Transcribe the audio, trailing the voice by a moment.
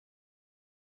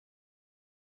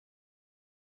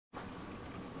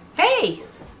Hey!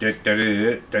 You're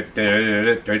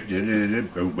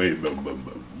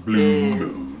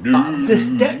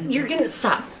gonna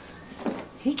stop.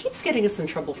 He keeps getting us in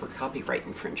trouble for copyright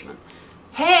infringement.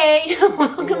 Hey!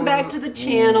 Welcome back to the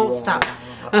channel. Stop.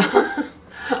 I'm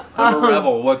a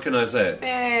rebel, what can I say?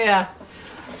 Yeah.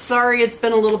 Sorry it's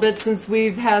been a little bit since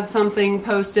we've had something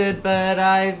posted, but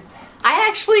I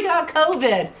actually got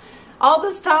COVID all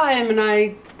this time and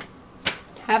I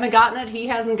haven't gotten it. He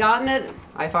hasn't gotten it.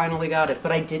 I finally got it,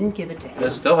 but I didn't give it to him. I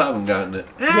still haven't gotten it.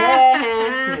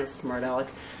 Yeah, smart aleck.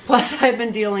 Plus, I've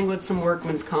been dealing with some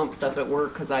workman's comp stuff at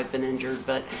work because I've been injured.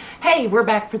 But hey, we're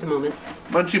back for the moment.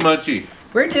 Munchy munchy.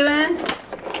 We're doing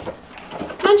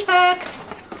Munch Pak.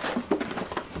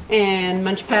 And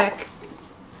Munch Pak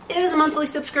is a monthly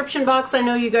subscription box. I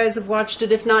know you guys have watched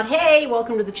it. If not, hey,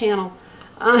 welcome to the channel.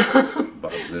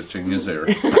 Bob's itching his ear.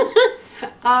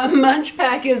 Munch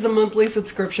Pak is a monthly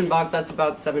subscription box. That's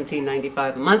about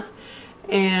 $17.95 a month.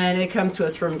 And it comes to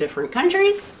us from different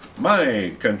countries.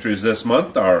 My countries this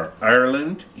month are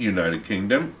Ireland, United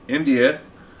Kingdom, India,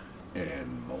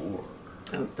 and more.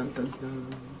 Oh, dun, dun, dun.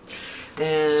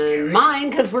 And mine,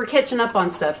 because we're catching up on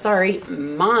stuff, sorry,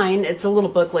 mine, it's a little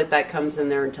booklet that comes in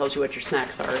there and tells you what your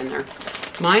snacks are in there.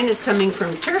 Mine is coming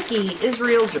from Turkey,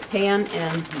 Israel, Japan,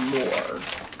 and more.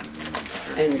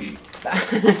 Turkey. And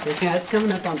yeah, it's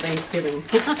coming up on Thanksgiving.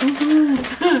 Look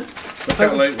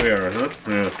how late we are, huh?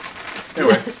 Yeah.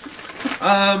 Anyway.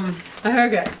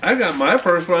 Okay. I got my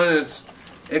first one. It's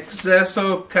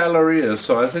exceso calorías,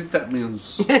 so I think that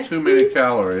means too many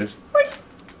calories.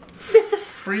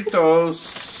 Fritos.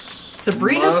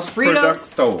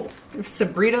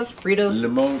 Fritos.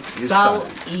 Limon Sal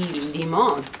y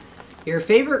limon. Your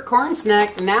favorite corn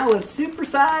snack, now it's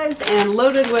supersized and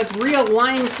loaded with real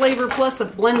lime flavor plus a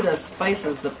blend of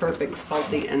spices, the perfect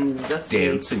salty and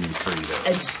zesty dancing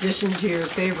Fritos addition to your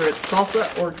favorite salsa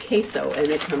or queso, and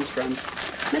it comes from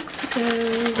Mexico.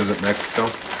 Is it Mexico?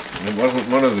 It wasn't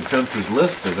one of the countries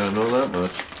listed, I know that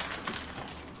much.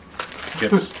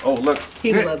 Chips. Oh, look.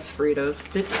 He loves Fritos.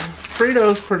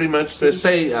 Fritos, pretty much. They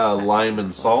say lime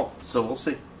and salt, so we'll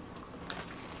see.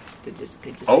 Could you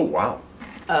Oh, wow.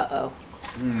 Uh-oh.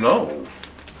 No.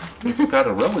 It's got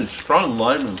a really strong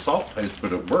lime and salt taste,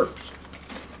 but it works.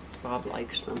 Bob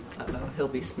likes them. Uh-oh. He'll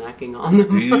be snacking on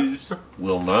them. These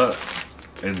will not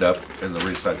end up in the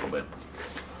recycle bin.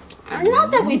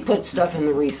 Not that we put stuff in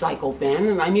the recycle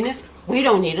bin. I mean, if we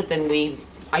don't need it, then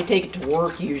I take it to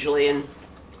work usually and...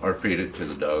 Or feed it to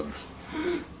the dogs.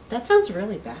 That sounds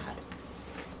really bad.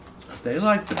 They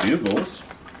like the bugles.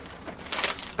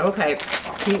 Okay.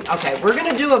 Okay, we're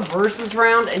going to do a versus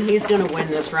round, and he's going to win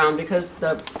this round because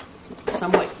the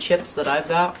somewhat chips that I've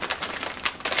got.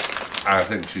 I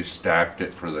think she stacked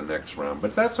it for the next round,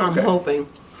 but that's okay. I'm hoping.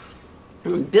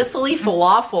 Bissoli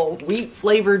falafel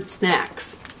wheat-flavored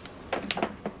snacks.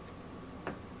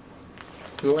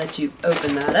 I'll let you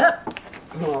open that up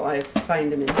while I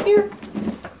find them in here.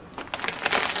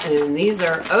 And these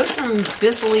are awesome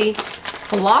Bissoli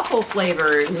falafel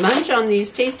flavor. Munch on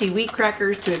these tasty wheat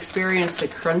crackers to experience the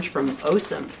crunch from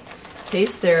Osem.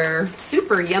 Taste their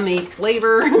super yummy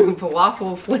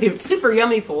falafel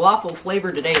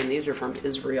flavor today, and these are from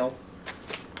Israel.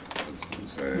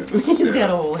 He's got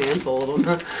a whole handful of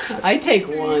them. I take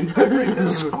one.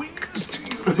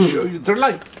 Show you. They're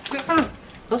like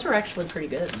those are actually pretty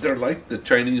good. They're like the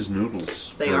Chinese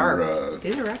noodles. They are.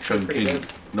 These are actually pretty good.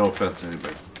 No offense to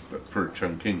anybody, but for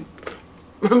Chungking.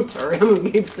 I'm sorry, I'm gonna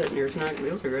keep sitting here snacking.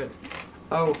 Those are good.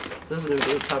 Oh, this is gonna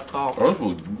be a tough call. Those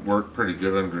will work pretty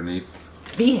good underneath.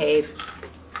 Behave.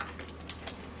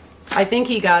 I think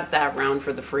he got that round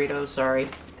for the Fritos, sorry.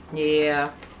 Yeah,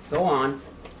 go on.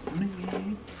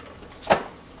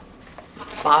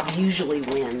 Bob usually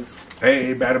wins.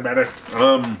 Hey, batter.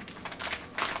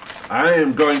 I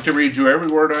am going to read you every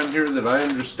word on here that I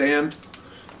understand.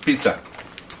 Pizza.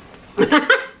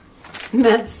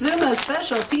 Matsuma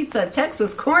Special Pizza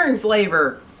Texas Corn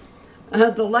Flavor. A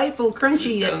delightful,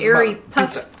 crunchy, and airy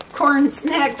puffed corn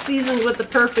snack seasoned with the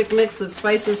perfect mix of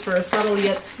spices for a subtle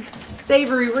yet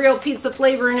savory real pizza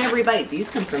flavor in every bite. These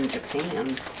come from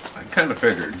Japan. I kind of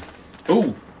figured.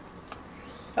 Ooh.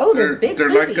 Oh, they're big. They're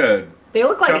poofy. like a they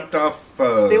look like chopped off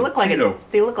they look like Cheeto.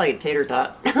 They look like a tater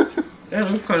tot. Yeah,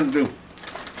 they kind of do.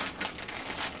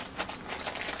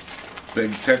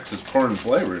 Big Texas corn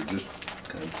flavor, just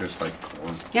kind of tastes like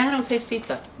corn. Yeah, I don't taste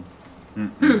pizza.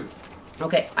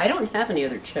 Okay, I don't have any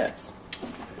other chips.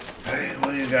 Hey,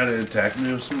 well, you gotta attack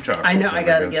me with some chocolate. I know, I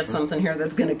gotta get something here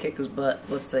that's gonna kick his butt.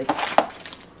 Let's see.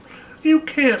 You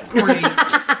can't reach.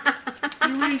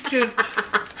 You reach it.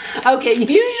 Okay,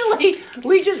 usually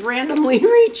we just randomly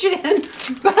reach in.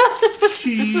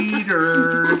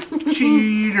 Cheater.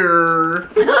 Cheater.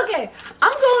 Okay,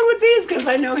 I'm going with these because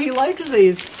I know he likes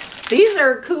these. These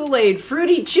are Kool-Aid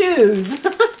Fruity Chews.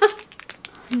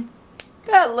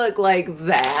 That look like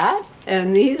that.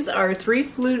 And these are 3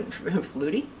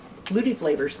 fruity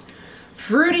flavors.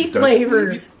 Fruity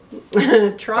flavors.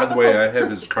 Tropical. By the way, I have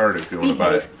his card if you want to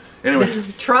buy it. Anyway.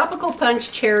 Tropical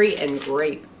Punch Cherry and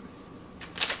Grape.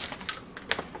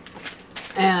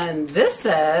 And this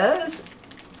says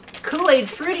Kool-Aid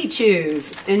Fruity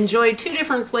Chews. Enjoy 2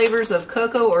 different flavors of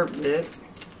cocoa or...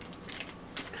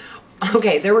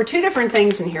 Okay, there were 2 different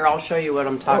things in here. I'll show you what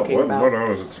I'm talking about. What I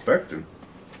was expecting.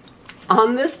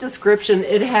 On this description,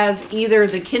 it has either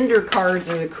the Kinder Cards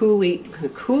or the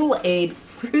Kool-Aid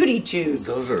Fruity Chews.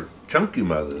 Those are chunky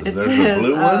mothers. It There's says, a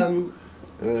blue one.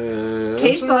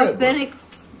 Taste the red authentic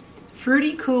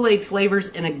fruity Kool-Aid flavors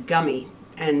in a gummy.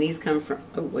 And these come from...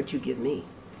 Oh, what'd you give me?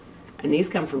 And these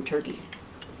come from Turkey.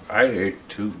 I ate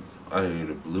 2. I ate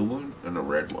a blue one and a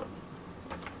red one.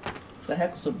 The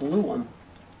heck's a blue one?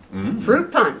 Mm-hmm.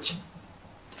 Fruit Punch.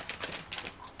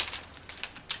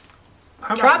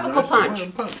 Tropical Punch.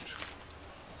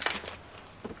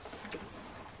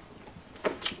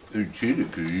 You cheated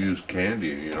because you used candy.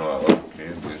 You know, I love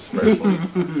candy, especially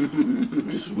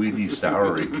sweetie,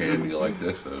 soury candy like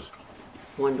this is.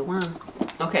 1 to 1.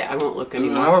 Okay, I won't look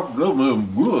anymore. I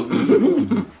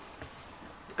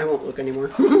won't look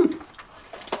anymore.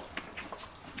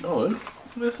 Oh,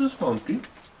 this is funky.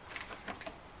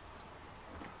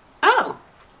 Oh!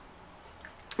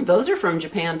 Those are from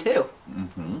Japan, too.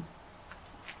 Mm-hmm.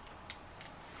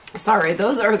 Sorry,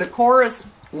 those are the Chorus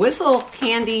Whistle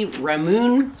Candy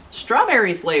Ramoon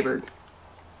Strawberry flavored.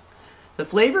 The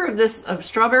flavor of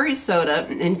strawberry soda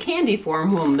in candy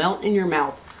form will melt in your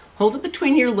mouth. Hold it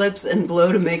between your lips and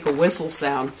blow to make a whistle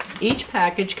sound. Each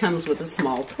package comes with a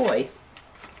small toy.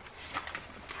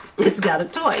 It's got a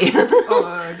toy.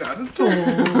 I got a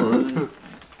toy.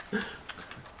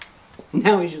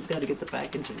 Now we just got to get the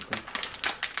packaging.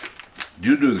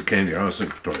 You do the candy. I was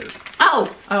thinking toys.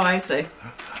 Oh, I see.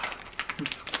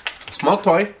 Small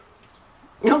toy.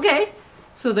 Okay,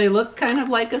 so they look kind of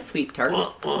like a sweet tart.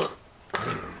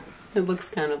 It looks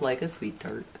kind of like a sweet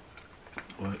tart.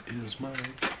 What is my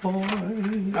toy?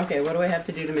 Okay, what do I have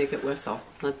to do to make it whistle?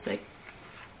 Let's see.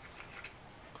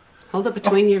 Hold it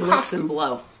between your lips and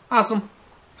blow. Awesome.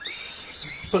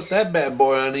 Put that bad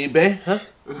boy on eBay, huh?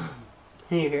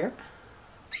 Can you hear?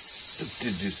 Did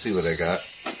you see what I got?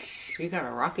 You got a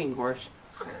rocking horse.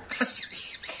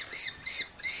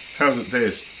 How's it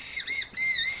taste?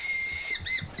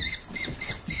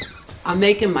 I'm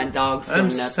making my dogs go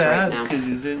nuts right now. because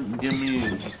you didn't give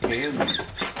me candy.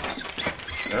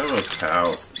 I'm a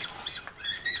cow.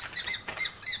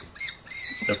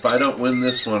 If I don't win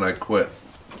this one, I quit.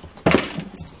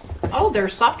 Oh, they're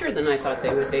softer than I thought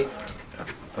they would be.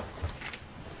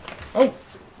 Oh.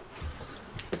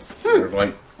 They're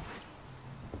like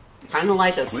kind of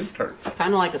like sweet tart.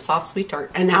 Kind of like a soft sweet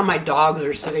tart. And now my dogs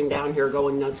are sitting down here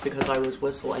going nuts because I was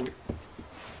whistling.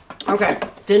 Okay,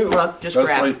 didn't look, just That's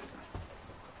grab. like,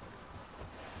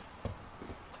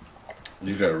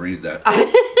 you gotta read that.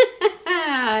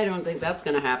 I don't think that's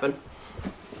going to happen.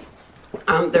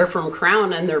 They're from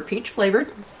Crown and they're peach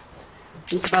flavored.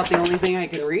 It's about the only thing I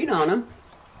can read on them.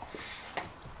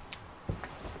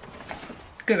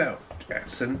 Get out,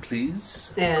 Jackson,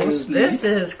 please. And this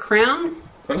is Crown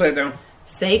Lay down.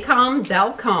 Saycom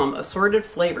Dalcom assorted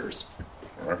flavors.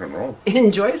 Rock and roll.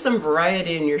 Enjoy some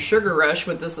variety in your sugar rush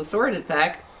with this assorted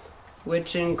pack,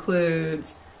 which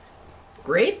includes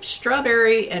grape,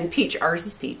 strawberry, and peach. Ours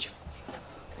is peach.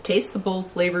 Taste the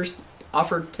bold flavors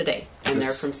offered today, and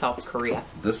they're from South Korea.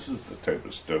 This is the type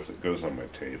of stuff that goes on my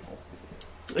table.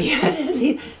 Yeah, it is.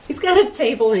 He's got a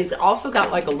table, and he's also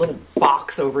got like a little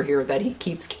box over here that he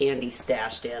keeps candy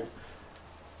stashed in.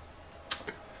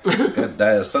 Gotta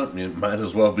die of something, it might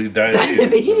as well be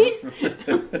diabetes.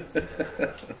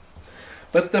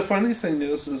 But the funny thing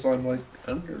is I'm like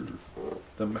under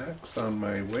the max on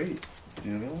my weight,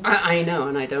 you know? I know,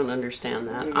 and I don't understand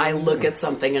that. I look at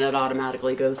something and it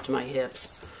automatically goes to my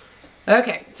hips.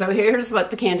 Okay, so here's what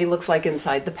the candy looks like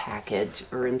inside the package,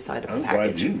 or inside of a I'm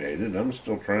package. glad you made it. I'm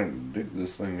still trying to dig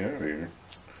this thing out of here.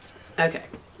 Okay,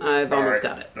 I've almost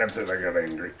got it. That's it, I got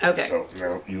angry. Okay. So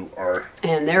now you are...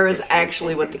 And there is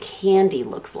actually what the candy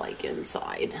looks like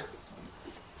inside.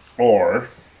 Or...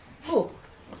 Oh,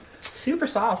 super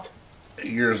soft.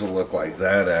 Yours will look like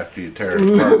that after you tear it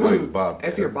apart like Bob.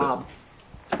 If you're Bob.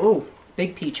 Oh,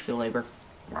 big peach flavor.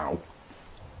 Wow.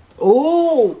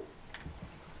 Oh!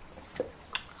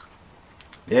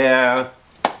 Yeah.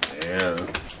 Yeah.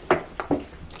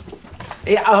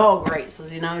 Yeah, oh, great. So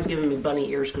see, now he's giving me bunny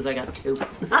ears because I got 2.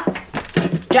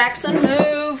 Jackson,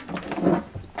 move.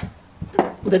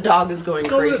 The dog is going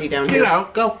crazy down here. Get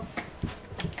out. Go.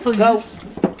 Please. Go.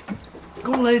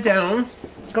 Go lay down.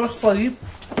 Go sleep.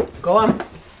 Go on.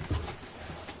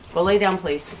 Go lay down,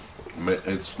 please.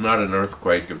 It's not an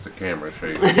earthquake if the camera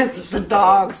shakes. It's the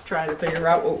dogs trying to figure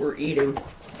out what we're eating.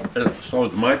 So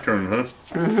it's my turn, huh?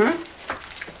 Mm-hmm.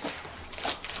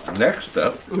 Next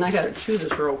up, And I gotta chew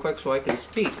this real quick so I can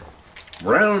speak.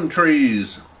 round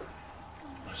trees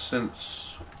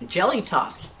since Jelly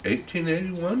tots.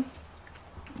 1881.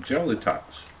 Jelly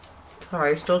tots.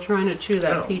 Sorry, still trying to chew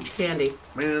that Oh. peach candy.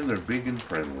 Man, they're vegan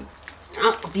friendly.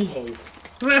 Oh, behave.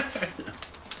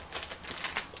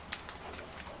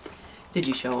 Did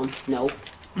you show them? No.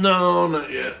 No,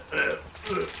 not yet.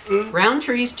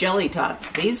 Roundtree's Jelly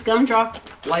Tots. These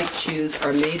gumdrop-like chews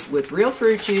are made with real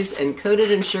fruit juice and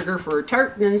coated in sugar for a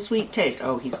tart and sweet taste.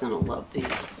 Oh, he's gonna love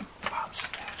these.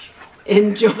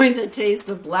 Enjoy the taste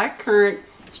of black currant,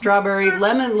 strawberry,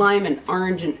 lemon, lime, and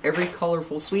orange in every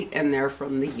colorful sweet, and they're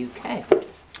from the UK.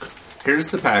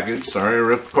 Here's the package. Sorry I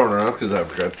ripped the corner off because I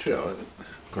forgot to show it.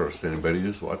 Of course, anybody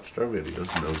who's watched our videos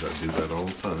knows I do that all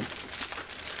the time.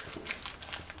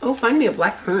 Oh, find me a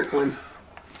black currant one.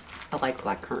 I like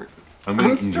black currant. I'm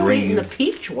I'm eating still green. eating the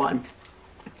peach one.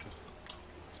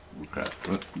 Okay,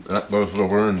 that goes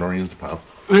over in Noreen's pile.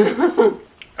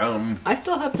 I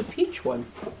still have the peach one.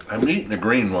 I'm eating the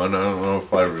green one. I don't know what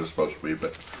flavor it's supposed to be,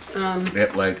 but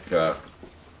it like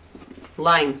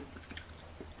Lime.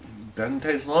 doesn't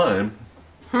taste lime.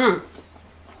 It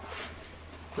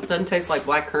doesn't taste like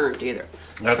black currant either.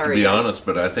 I have Sorry, to be guys. honest,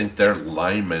 but I think they're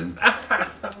liming.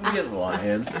 I'm getting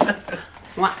lying.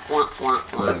 Wah, wah, wah, wah.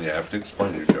 Well, you have to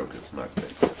explain your joke. It's not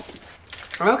good.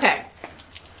 Okay.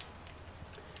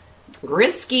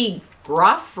 Grisky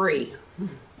Groff-free.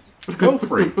 Go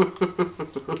free.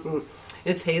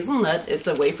 It's hazelnut. It's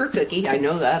a wafer cookie. I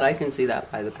know that. I can see that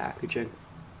by the packaging.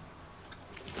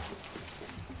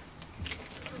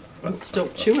 I'm still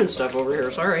chewing stuff over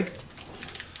here. Sorry.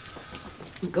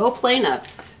 Go plain up.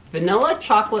 Vanilla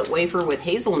chocolate wafer with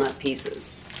hazelnut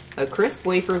pieces. A crisp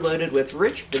wafer loaded with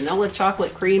rich vanilla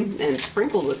chocolate cream and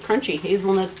sprinkled with crunchy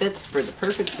hazelnut bits for the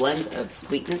perfect blend of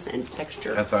sweetness and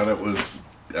texture. I thought it was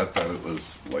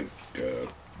like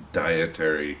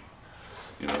dietary,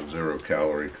 0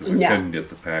 calorie because we No. couldn't get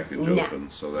the package No. open,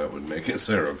 so that would make it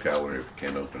 0 calorie if you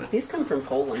can't open it. These come from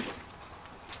Poland.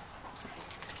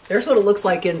 There's what it looks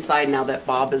like inside now that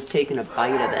Bob has taken a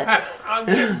bite of it. I'm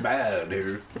getting bad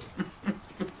here.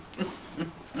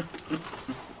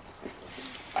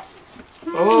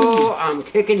 Oh, I'm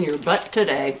kicking your butt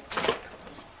today.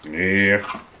 Yeah.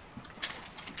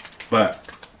 But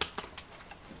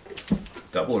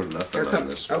double or nothing Here on comes.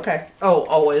 this one. Okay.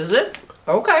 Oh, is it?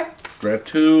 Okay.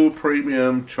 Gratu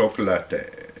Premium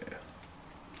Chocolate.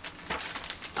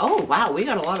 Oh, wow. We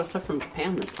got a lot of stuff from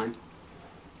Japan this time.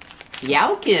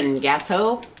 Yaukin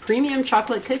Gato Premium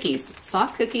Chocolate Cookies.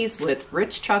 Soft cookies with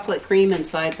rich chocolate cream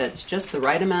inside that's just the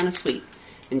right amount of sweet.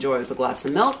 Enjoy with a glass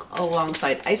of milk,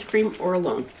 alongside ice cream, or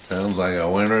alone. Sounds like a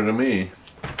winner to me.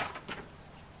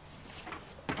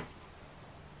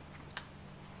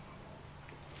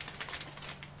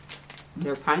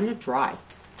 They're kind of dry.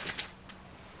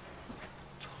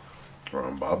 We're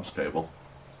on Bob's table.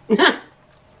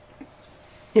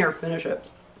 Here, finish it.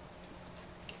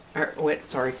 Wait,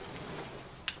 sorry.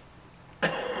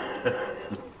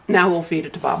 Now we'll feed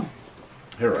it to Bob.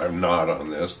 Here, I'm not on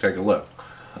this. Take a look.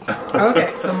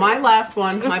 Okay, so my last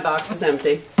one, my box is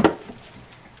empty.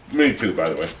 Me too, by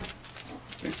the way.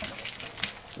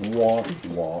 Womp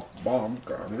womp bomb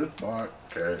got his butt.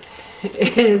 Okay.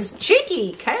 Is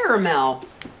Cheeky Caramel.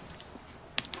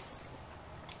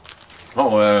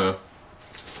 Oh,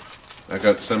 I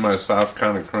got semi-soft,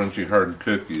 kind of crunchy, hard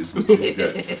cookies. And you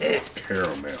got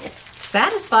caramel.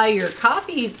 Satisfy your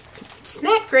coffee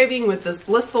snack craving with this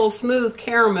blissful, smooth,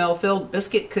 caramel-filled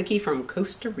biscuit cookie from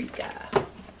Costa Rica.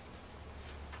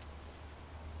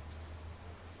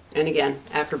 And again,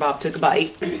 after Bob took a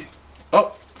bite.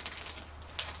 Oh,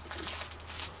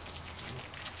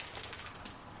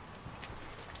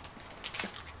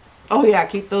 Oh yeah,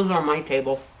 keep those on my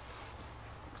table.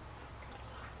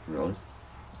 really?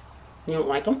 You don't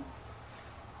like them?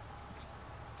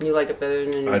 You like it better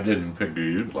than I didn't figure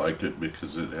you'd like it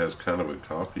because it has kind of a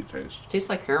coffee taste. tastes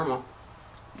like caramel.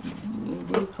 A little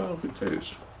bit of coffee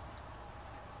taste.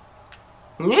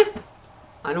 Yeah.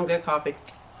 I don't get coffee.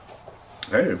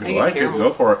 Hey, if I you get like it, caramel.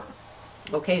 go for it.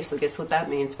 Okay, so guess what that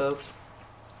means, folks?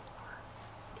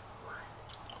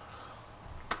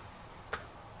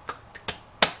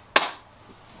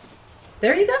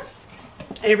 There you go.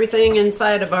 everything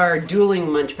inside of our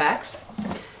dueling Munch Paks.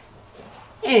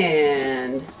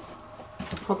 And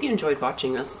hope you enjoyed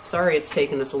watching us. Sorry it's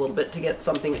taken us a little bit to get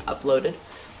something uploaded,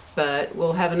 but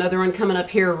we'll have another one coming up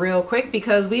here real quick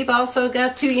because we've also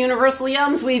got 2 Universal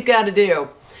Yums we've got to do.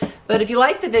 But if you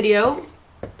like the video,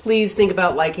 please think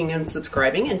about liking and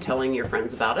subscribing and telling your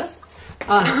friends about us.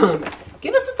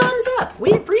 Give us a thumbs up.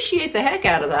 We appreciate the heck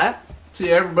out of that. See,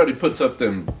 everybody puts up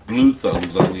them blue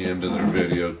thumbs on the end of their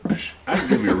video. I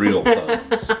give you real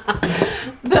thumbs.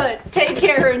 But take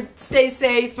care and stay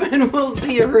safe, and we'll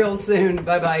see you real soon.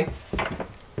 Bye-bye.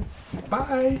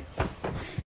 Bye.